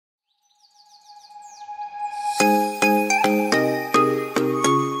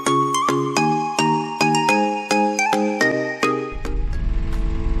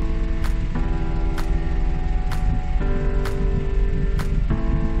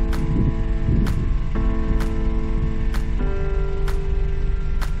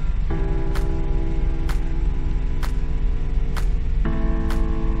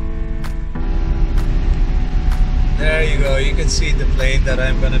you can see the plane that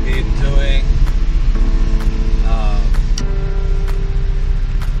I'm gonna be doing.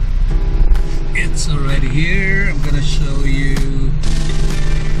 It's already here. I'm gonna show you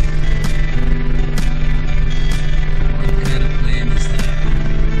what kind of plane is that.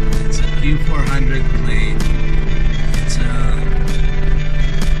 It's a Q400 plane.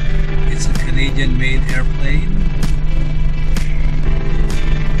 It's a Canadian-made airplane.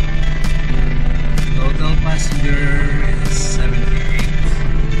 Total passenger is 78.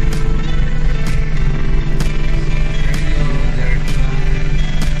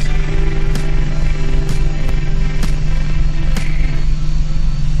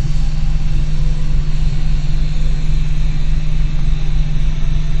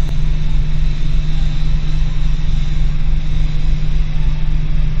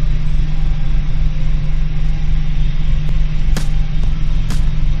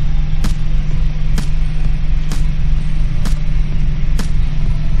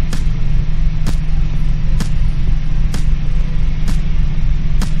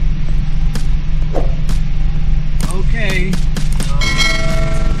 Okay, so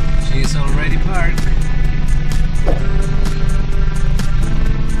she's already parked.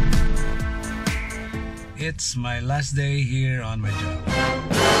 It's my last day here on my job.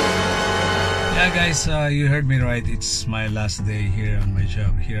 Yeah guys, you heard me right. It's my last day here on my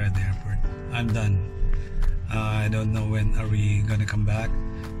job here at the airport. I'm done. I don't know when are we gonna come back.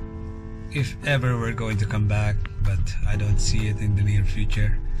 If ever we're going to come back, but I don't see it in the near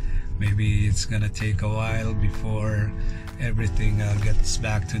future. Maybe it's gonna take a while before everything gets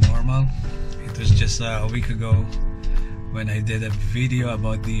back to normal. It was just a week ago when I did a video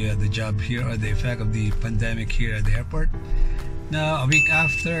about the job here, or the effect of the pandemic here at the airport. Now a week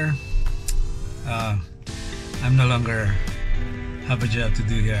after, I'm no longer have a job to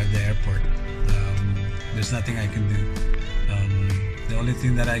do here at the airport. There's nothing I can do. The only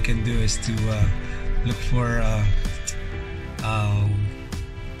thing that I can do is to look for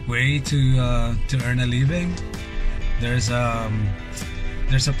way to earn a living. There's a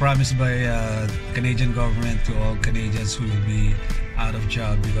promise by Canadian government to all Canadians who will be out of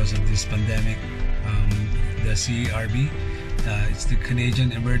job because of this pandemic. The CERB, it's the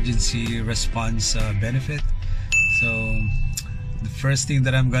Canadian Emergency Response Benefit. So the first thing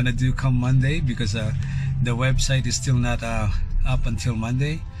that I'm gonna do come Monday, because the website is still not up until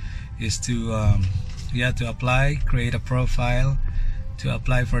Monday, is to apply, create a profile to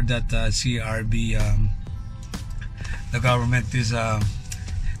apply for that CRB. The government is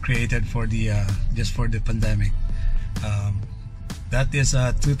created for the just for the pandemic. That is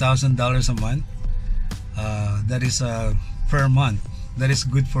 $2,000 a month. That is per month. That is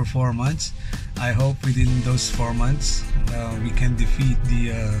good for 4 months. I hope within those 4 months we can defeat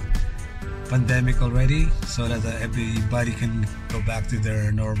the pandemic already, so that everybody can go back to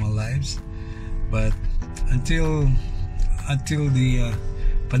their normal lives. But until the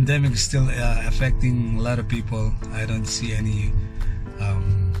pandemic is still affecting a lot of people, I don't see any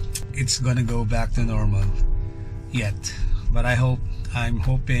it's gonna go back to normal yet. But I'm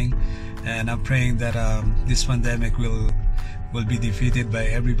hoping and I'm praying that this pandemic will be defeated by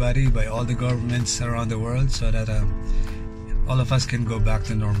everybody, by all the governments around the world, so that all of us can go back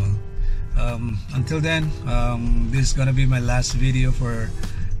to normal. Until then, this is gonna be my last video for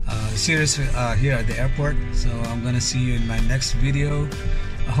series here at the airport. So I'm gonna see you in my next video.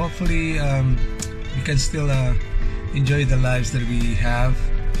 Hopefully we can still enjoy the lives that we have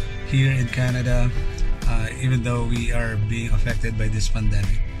here in Canada, even though we are being affected by this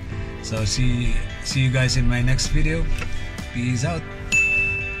pandemic. So see you guys in my next video. Peace out.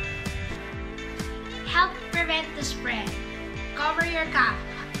 Help prevent the spread. Cover your cough.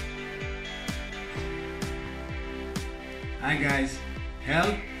 Hi guys,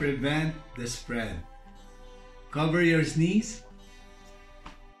 help prevent the spread. Cover your sneeze,